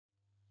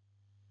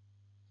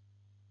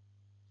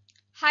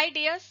Hi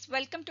dears,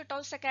 welcome to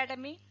Toss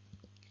Academy.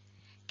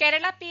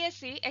 Kerala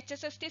PSC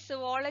HSST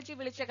zoology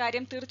വിളിച്ച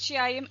കാര്യം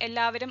തീർച്ചയായും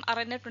എല്ലാവരും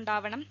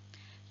അറിഞ്ഞിട്ടുണ്ടാവണം.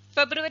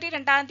 ഫെബ്രുവരി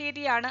 2-ാം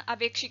തീയതിയാണ്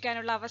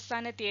അപേക്ഷിക്കാനുള്ള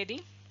അവസാന തീയതി.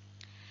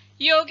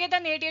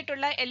 യോഗ്യത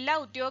നേടിയിട്ടുള്ള എല്ലാ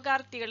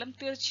ഉദ്യോഗാർത്ഥികളും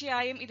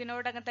തീർച്ചയായും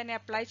ഇതിനോടകം തന്നെ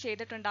അപ്ലൈ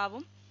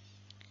ചെയ്തിട്ടുണ്ടാവും.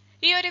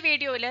 ഈ ഒരു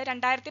വീഡിയോയിൽ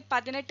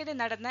 2018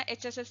 നടന്ന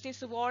HSST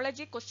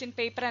zoology question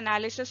paper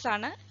analysis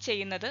ആണ്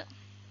ചെയ്യുന്നത്.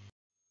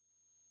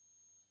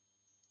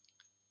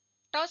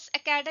 ടോസ്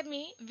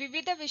അക്കാഡമി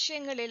വിവിധ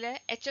വിഷയങ്ങളിൽ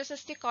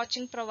HSST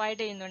കോച്ചിംഗ് പ്രൊവൈഡ്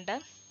ചെയ്യുന്നുണ്ട്.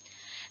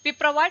 We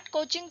provide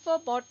coaching for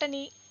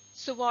botany,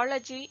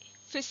 zoology,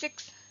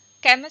 physics,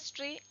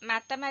 chemistry,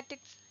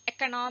 mathematics,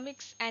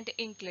 economics and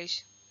English.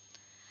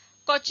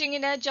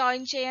 കോച്ചിങ്ങിന്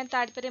ജോയിൻ ചെയ്യാൻ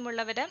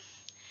താല്പര്യമുള്ളവർ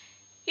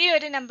ഈ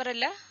ഒരു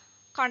നമ്പറിൽ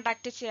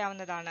കോൺടാക്ട്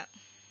ചെയ്യാവുന്നതാണ്.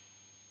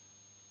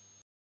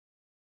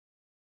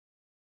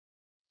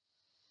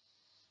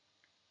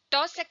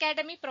 ടോസ്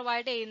അക്കാഡമി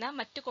പ്രൊവൈഡ് ചെയ്യുന്ന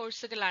മറ്റു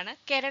കോഴ്സുകളാണ്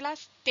Kerala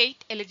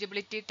state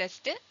eligibility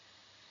test,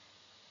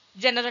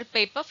 general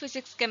paper,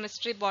 physics,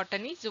 chemistry,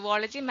 botany,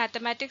 zoology,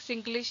 mathematics,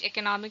 English,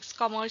 economics,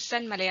 commerce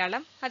and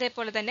Malayalam,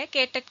 അതേപോലെ തന്നെ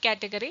കേട്ടറ്റ്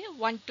category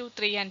 1, 2,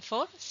 3 and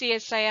 4,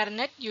 CSIR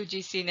net,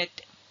 UGC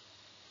net.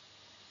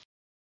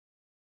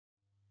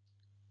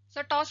 So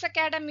toss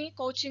academy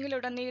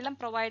കോച്ചിങ്ങിലുടനീളം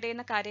provide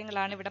ചെയ്യുന്ന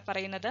കാര്യങ്ങളാണ് ഇവിടെ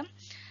പറയുന്നത്.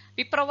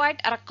 V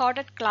provide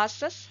recorded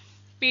classes,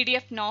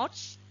 PDF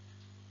notes,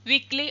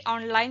 weekly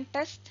online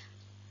test,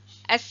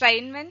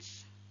 assignments,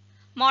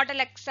 model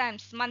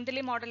exams,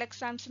 monthly model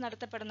exams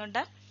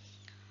നടത്തപ്പെടുന്നുണ്ട്.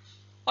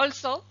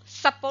 Also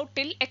support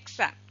till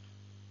exam.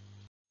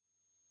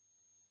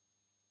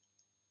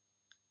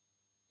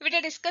 ഇവിടെ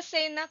discuss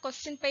ചെയ്യുന്ന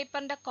question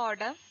പേപ്പറിന്റെ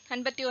code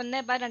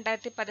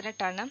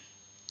 51/2018 ആണ്.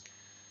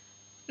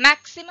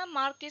 Maximum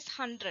mark is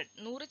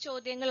 100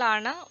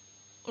 ചോദ്യങ്ങളാണ്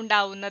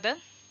ഉണ്ടാവുന്നത്.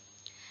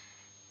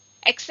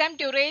 Exam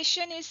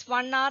duration is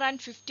 1 hour and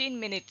 15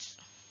 minutes.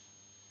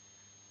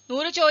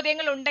 100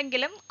 ചോദ്യങ്ങൾ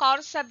ഉണ്ടെങ്കിലും core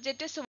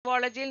subject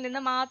സുവോളജിയിൽ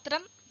നിന്ന്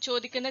മാത്രം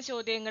ചോദിക്കുന്ന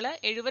ചോദ്യങ്ങൾ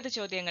 70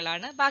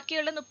 ചോദ്യങ്ങളാണ്.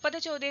 ബാക്കിയുള്ള 30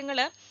 ചോദ്യങ്ങൾ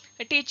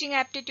teaching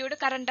aptitude,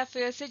 current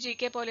affairs,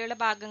 GK പോലെയുള്ള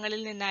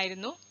ഭാഗങ്ങളിൽ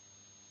നിന്നായിരുന്നു.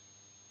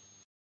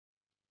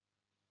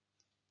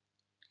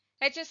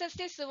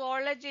 HSST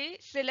സുവോളജി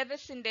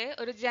സിലബസിന്റെ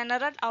ഒരു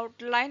ജനറൽ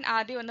ഔട്ട്ലൈൻ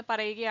ആദ്യം ഒന്ന്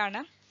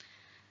പറയുകയാണ്.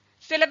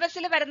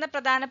 സിലബസിൽ വരുന്ന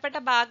പ്രധാനപ്പെട്ട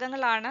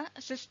ഭാഗങ്ങളാണ്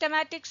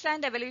systematics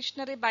and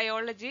evolutionary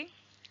biology,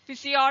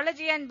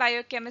 physiology and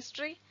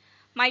biochemistry,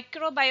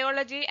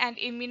 microbiology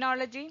and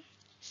immunology,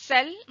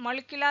 cell,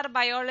 molecular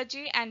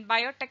biology and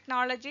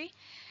biotechnology,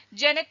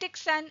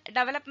 genetics and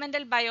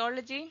developmental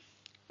biology,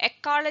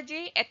 ecology,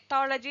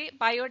 ethology,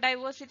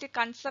 biodiversity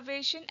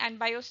conservation and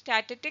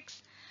biostatistics,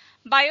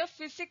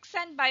 biophysics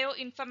and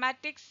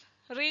bioinformatics,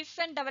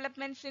 recent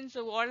developments in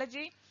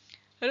zoology,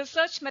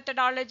 research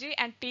methodology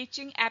and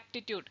teaching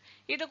aptitude.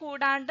 ഇത്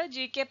കൂടാണ്ട്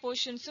GK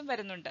പോർഷൻസും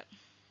വരുന്നുണ്ട്.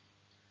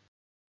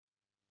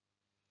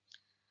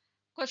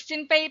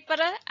 Question paper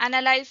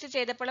analyse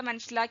ചെയ്തപ്പോൾ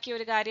മനസ്സിലാക്കിയ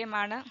ഒരു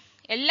കാര്യമാണ്,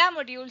 എല്ലാ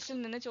മൊഡ്യൂൾസിൽ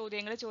നിന്ന്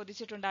ചോദ്യങ്ങൾ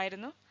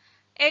ചോദിച്ചിട്ടുണ്ടായിരുന്നു.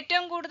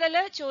 ഏറ്റവും കൂടുതൽ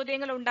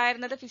ചോദ്യങ്ങൾ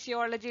ഉണ്ടായിരുന്നത്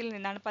ഫിസിയോളജിയിൽ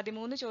നിന്നാണ്,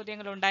 13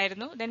 ചോദ്യങ്ങൾ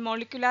ഉണ്ടായിരുന്നു. ദെൻ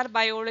മോളിക്കുലാർ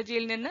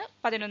ബയോളജിയിൽ നിന്ന്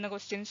 11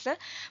 ക്വസ്റ്റ്യൻസ്,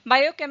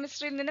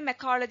 ബയോകെമിസ്ട്രിയിൽ നിന്നും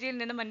എക്കോളജിയിൽ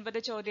നിന്നും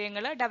 9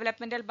 ചോദ്യങ്ങൾ,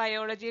 ഡെവലപ്മെന്റൽ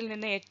ബയോളജിയിൽ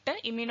നിന്ന് 8,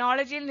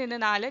 ഇമ്മ്യൂണോളജിയിൽ നിന്ന്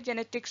 4,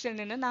 ജനറ്റിക്സിൽ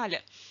നിന്ന് 4.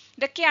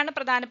 ഇതൊക്കെയാണ്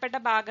പ്രധാനപ്പെട്ട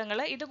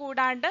ഭാഗങ്ങൾ. ഇത്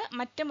കൂടാണ്ട്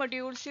മറ്റ്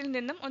മൊഡ്യൂൾസിൽ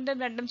നിന്നും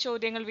 1-2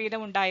 ചോദ്യങ്ങൾ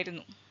വീതം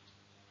ഉണ്ടായിരുന്നു.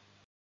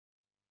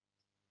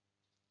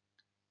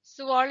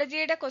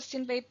 സുവോളജിയുടെ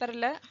ക്വസ്റ്റ്യൻ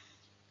പേപ്പറിൽ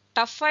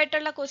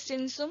ടഫായിട്ടുള്ള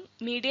ക്വസ്റ്റ്യൻസും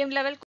മീഡിയം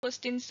ലെവൽ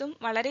ക്വസ്റ്റ്യൻസും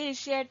വളരെ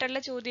ഈസി ആയിട്ടുള്ള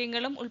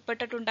ചോദ്യങ്ങളും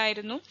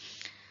ഉൾപ്പെട്ടിട്ടുണ്ടായിരുന്നു.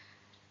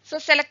 സോ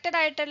സെലക്റ്റഡ്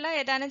ആയിട്ടുള്ള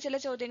ഏതാനും ചില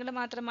ചോദ്യങ്ങൾ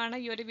മാത്രമാണ്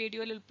ഈ ഒരു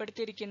വീഡിയോയിൽ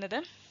ഉൾപ്പെടുത്തിയിരിക്കുന്നത്.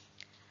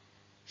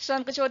 സോ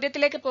നമുക്ക്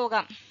ചോദ്യത്തിലേക്ക്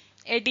പോകാം.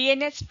 A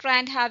DNA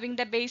strand having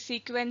the base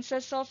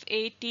sequences of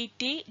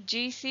ATT,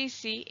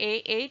 GCC,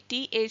 AA,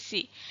 TAC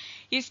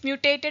is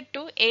mutated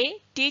to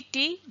ATT,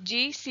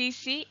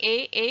 GCC,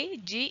 AA,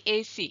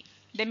 GAC.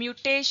 The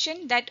mutation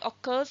that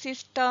occurs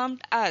is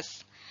termed as.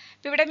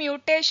 ഇവിടെ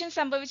മ്യൂട്ടേഷൻ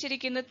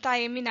സംഭവിച്ചിരിക്കുന്നത്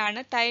തൈമിനാണ്.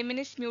 Thymine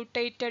is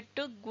mutated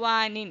to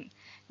guanine.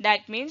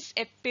 That means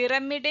a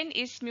pyrimidine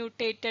is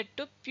mutated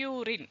to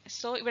purine.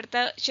 So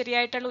ഇവിടുത്തെ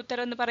ശരിയായിട്ടുള്ള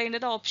ഉത്തരം എന്ന്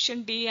പറയുന്നത് option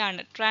D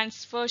ആണ്,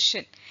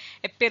 ട്രാൻസ്ഫേർഷൻ.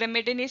 A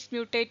pyrimidine is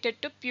mutated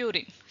to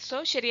purine. So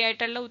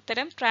ശരിയായിട്ടുള്ള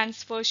ഉത്തരം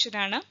ട്രാൻസ്ഫേർഷൻ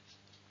ആണ്.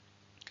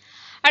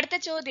 അടുത്ത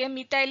ചോദ്യം,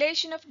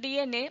 methylation of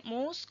DNA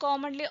most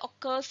commonly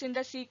occurs in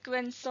the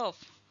sequence of.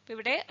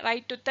 ഇവിടെ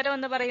റൈറ്റ് ഉത്തരം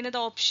എന്ന് പറയുന്നത്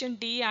ഓപ്ഷൻ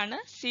D ആണ്,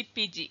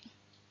 CpG.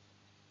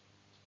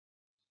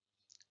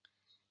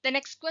 The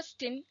next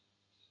question,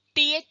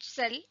 TH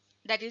cell,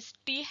 that is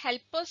T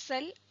helper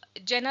cell,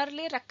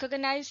 generally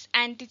recognized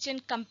antigen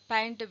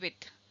combined with.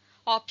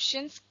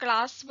 Options: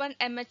 class 1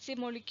 MHC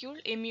molecule,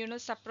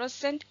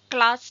 immunosuppressant,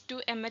 class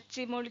 2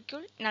 MHC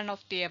molecule, none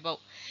of the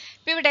above.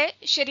 ഇവിടെ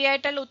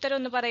ശരിയായിട്ടുള്ള ഉത്തരം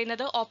എന്ന്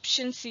പറയുന്നത്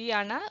option C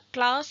ആണ്,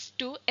 class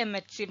 2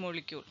 MHC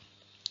molecule.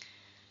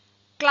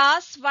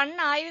 Class 1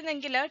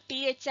 ആയിരുന്നെങ്കിൽ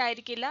TH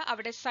ആയിരിക്കില്ല,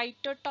 അവിടെ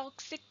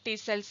cytotoxic T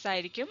cells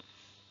ആയിരിക്കും.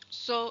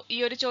 സോ ഈ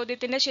ഒരു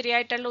ചോദ്യത്തിന്റെ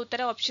ശരിയായിട്ടുള്ള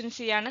ഉത്തരം ഓപ്ഷൻ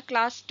C ആണ്,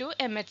 class 2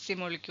 MHC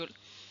molecule.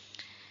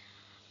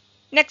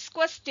 Next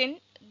question,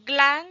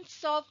 glands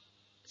of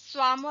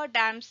Swarmer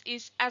dams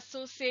is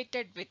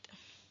associated with?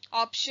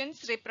 Options: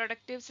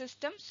 reproductive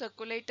system,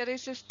 circulatory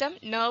system,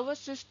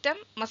 nervous system,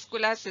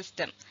 muscular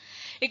system.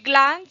 ഈ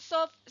glands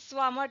of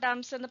swarmer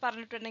dams എന്ന്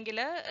പറഞ്ഞിട്ടുണ്ടെങ്കിൽ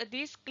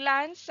these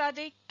glands are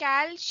the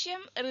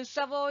calcium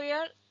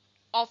reservoir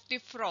of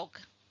the frog.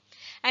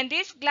 And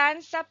these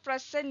glands are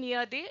present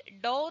near the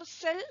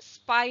dorsal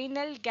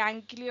spinal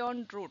ganglion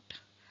root.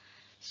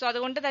 So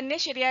അതുകൊണ്ട് തന്നെ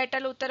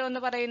ശരിയായിട്ടുള്ള ഉത്തരം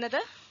എന്ന്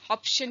പറയുന്നത്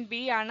option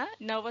B ആണ്.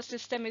 nervous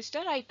system is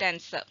the right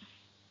answer.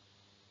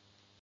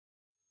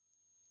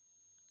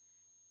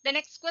 The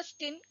next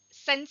question: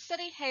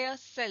 sensory hair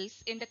cells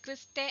in the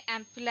cristae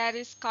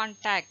ampullaris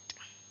contact.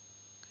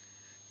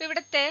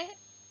 ഇവിടുത്തെ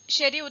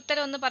ശരി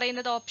ഉത്തരം എന്ന്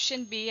പറയുന്നത് ഓപ്ഷൻ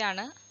ബി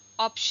ആണ്.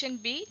 Option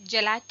B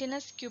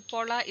gelatinous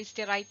ക്യൂപോള is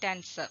the right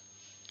answer.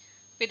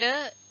 ഇത്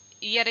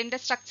ഇയറിന്റെ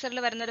സ്ട്രക്ചറിൽ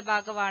വരുന്ന ഒരു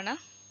ഭാഗമാണ്.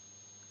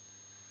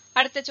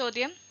 അടുത്ത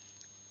ചോദ്യം: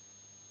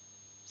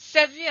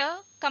 severe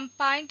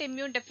combined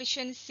immune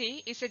deficiency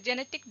is a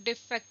genetic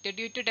defect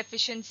due to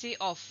deficiency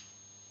of?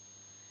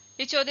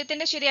 ഈ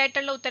ചോദ്യത്തിന്റെ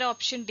ശരിയായിട്ടുള്ള ഉത്തരം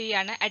ഓപ്ഷൻ ഡി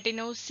ആണ്.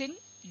 Adenosine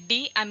D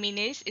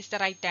aminase is the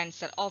right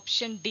answer.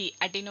 Option D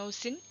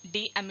adenosine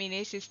D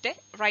aminase is the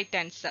right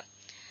answer.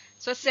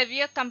 So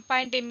Xavier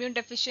combined immune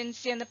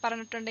deficiency എന്ന്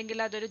പറഞ്ഞിട്ടുണ്ടെങ്കിൽ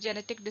അതൊരു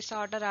genetic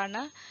disorder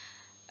ആണ്.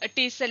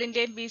 T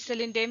സെല്ലിന്റെയും B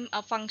സെല്ലിന്റെയും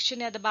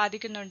ഫംഗ്ഷനെ അത്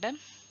ബാധിക്കുന്നുണ്ട്.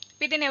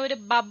 ഇതിനെ ഒരു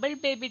ബബിൾ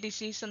ബേബി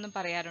ഡിസീസ് എന്നും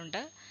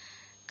പറയാറുണ്ട്.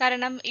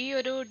 കാരണം ഈ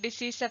ഒരു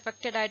ഡിസീസ്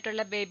എഫക്റ്റഡ്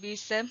ആയിട്ടുള്ള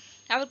ബേബീസ്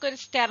അവർക്കൊരു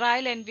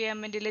സ്റ്റെറൈൽ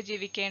എൻവയോൺമെന്റിൽ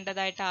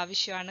ജീവിക്കേണ്ടതായിട്ട്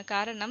ആവശ്യമാണ്.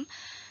 കാരണം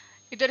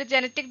ഇതൊരു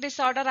ജനറ്റിക്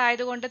ഡിസോർഡർ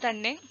ആയതുകൊണ്ട്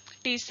തന്നെ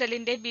ടി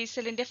സെല്ലിന്റെ ബി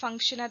സെല്ലിന്റെ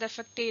ഫംഗ്ഷൻ അത്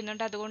എഫക്ട്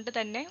ചെയ്യുന്നുണ്ട്. അതുകൊണ്ട്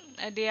തന്നെ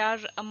they are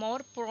more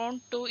prawn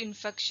to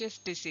infectious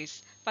disease.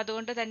 അപ്പം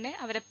അതുകൊണ്ട് തന്നെ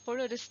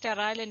അവരെപ്പോഴും ഒരു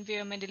sterile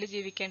എൻവയോൺമെന്റിൽ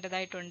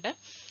ജീവിക്കേണ്ടതായിട്ടുണ്ട്.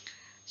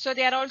 So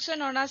they are also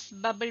known as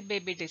bubble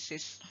baby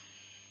disease.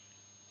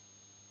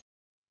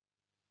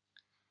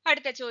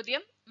 അടുത്ത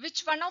ചോദ്യം: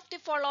 which one of the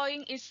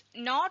following is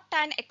not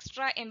an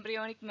extra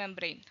embryonic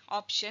membrane?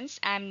 Options: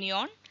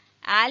 amnion,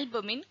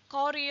 albumin,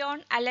 chorion,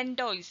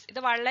 അലൻഡോയ്സ്. ഇത്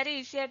വളരെ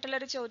easy ആയിട്ടുള്ള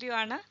ഒരു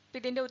ചോദ്യമാണ്.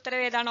 ഇതിന്റെ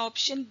ഉത്തരം ഏതാണ്?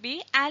 Option B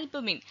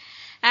albumin.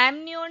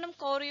 ആംനിയോണും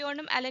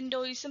കോറിയോണും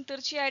അലൻഡോയ്സും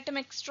തീർച്ചയായിട്ടും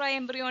എക്സ്ട്രാ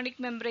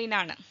എംബ്രിയോണിക് മെംബ്രെയിൻ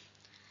ആണ്.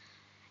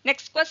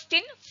 Next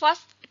question: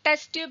 first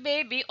test tube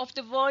baby of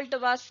the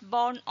world was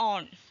born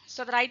on? So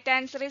the right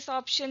answer is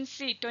option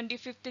C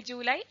 25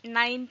 July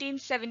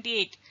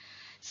 1978.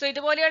 So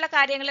ഇതുപോലെയുള്ള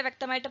കാര്യങ്ങൾ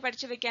വ്യക്തമായിട്ട്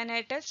പഠിച്ചു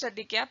വെക്കാനായിട്ട്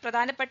ശ്രദ്ധിക്കുക.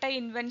 പ്രധാനപ്പെട്ട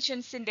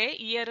ഇൻവെൻഷൻസിന്റെ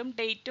ഇയറും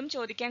ഡേറ്റും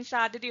ചോദിക്കാൻ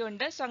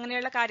സാധ്യതയുണ്ട്. സോ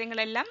അങ്ങനെയുള്ള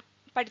കാര്യങ്ങളെല്ലാം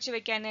പഠിച്ചു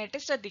വെക്കാനായിട്ട്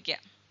ശ്രദ്ധിക്കുക.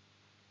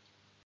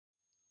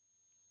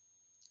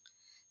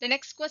 The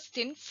next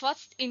question: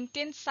 first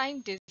Indian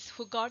scientist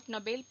who got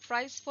Nobel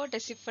Prize for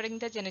deciphering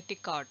the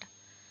genetic code?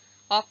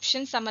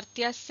 Options: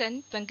 Amartya Sen,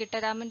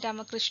 Venkataraman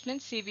Ramakrishnan,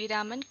 C.V.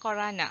 Raman,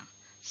 Khorana.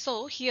 So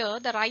here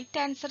the right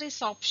answer is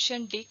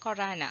option D,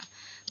 Khorana.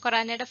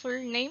 ഖൊറാനയുടെ full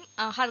name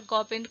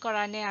Hargobind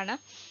ഖൊറാനയാണ്.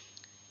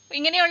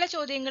 ഇങ്ങനെയുള്ള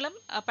ചോദ്യങ്ങളും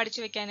പഠിച്ചു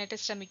വെക്കാനായിട്ട്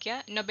ശ്രമിക്കുക.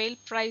 Nobel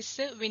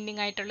prize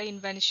winning ആയിട്ടുള്ള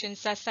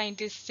inventions,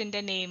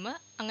 സയന്റിസ്റ്റിന്റെ name,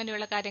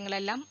 അങ്ങനെയുള്ള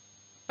കാര്യങ്ങളെല്ലാം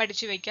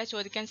പഠിച്ചു വെക്കുക.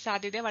 ചോദിക്കാൻ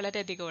സാധ്യത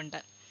വളരെയധികം ഉണ്ട്.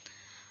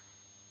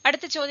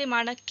 അടുത്ത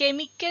ചോദ്യമാണ്: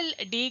 chemical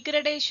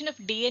degradation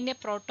of DNA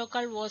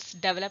protocol was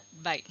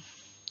developed by?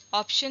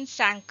 Option: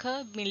 സാങ്കർ,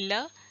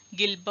 Miller,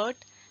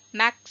 Gilbert,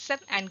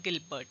 മാക്സം and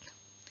Gilbert.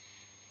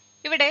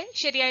 ഇവിടെ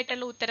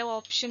ശരിയായിട്ടുള്ള ഉത്തരം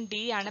ഓപ്ഷൻ ഡി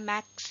ആണ്,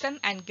 മാക്സം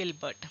ആൻഡ്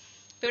ഗിൽബർട്ട്.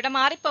 ഇവിടെ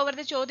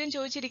മാറിപ്പോവരുത്, ചോദ്യം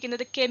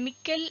ചോദിച്ചിരിക്കുന്നത്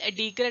കെമിക്കൽ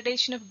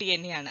ഡീഗ്രഡേഷൻ ഓഫ്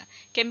DNA ആണ്.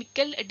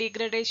 Chemical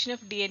degradation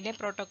of DNA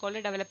protocol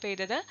develop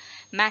ചെയ്തത്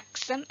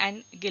മാക്സം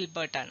ആൻഡ്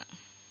ഗിൽബർട്ട് ആണ്.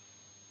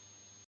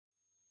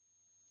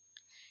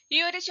 ഈ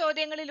ഒരു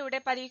ചോദ്യങ്ങളിലൂടെ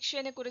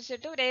പരീക്ഷയെ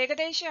കുറിച്ചിട്ട് ഒരു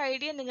ഏകദേശ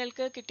ഐഡിയ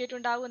നിങ്ങൾക്ക്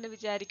കിട്ടിയിട്ടുണ്ടാവും എന്ന്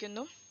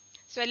വിചാരിക്കുന്നു.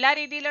 സോ എല്ലാ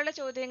രീതിയിലുള്ള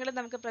ചോദ്യങ്ങളും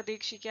നമുക്ക്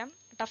പ്രതീക്ഷിക്കാം.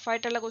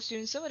 ടഫായിട്ടുള്ള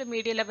ക്വസ്റ്റ്യൻസും ഒരു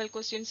മീഡിയം ലെവൽ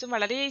ക്വസ്റ്റ്യൻസും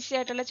വളരെ ഈസി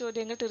ആയിട്ടുള്ള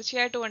ചോദ്യങ്ങൾ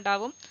തീർച്ചയായിട്ടും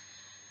ഉണ്ടാവും.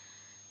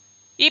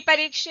 ഈ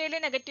പരീക്ഷയിൽ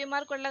നെഗറ്റീവ്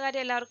മാർക്കുള്ള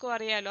കാര്യം എല്ലാവർക്കും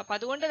അറിയാലോ. അപ്പൊ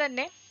അതുകൊണ്ട്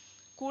തന്നെ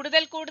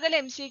കൂടുതൽ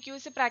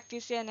MCQs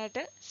പ്രാക്ടീസ്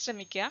ചെയ്യാനായിട്ട്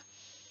ശ്രമിക്കുക.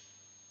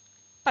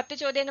 10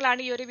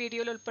 ചോദ്യങ്ങളാണ് ഈ ഒരു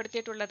വീഡിയോയിൽ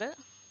ഉൾപ്പെടുത്തിയിട്ടുള്ളത്.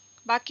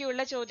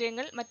 ബാക്കിയുള്ള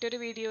ചോദ്യങ്ങൾ മറ്റൊരു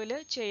വീഡിയോയിൽ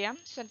ചെയ്യാം.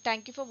 So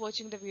thank you for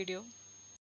watching the video.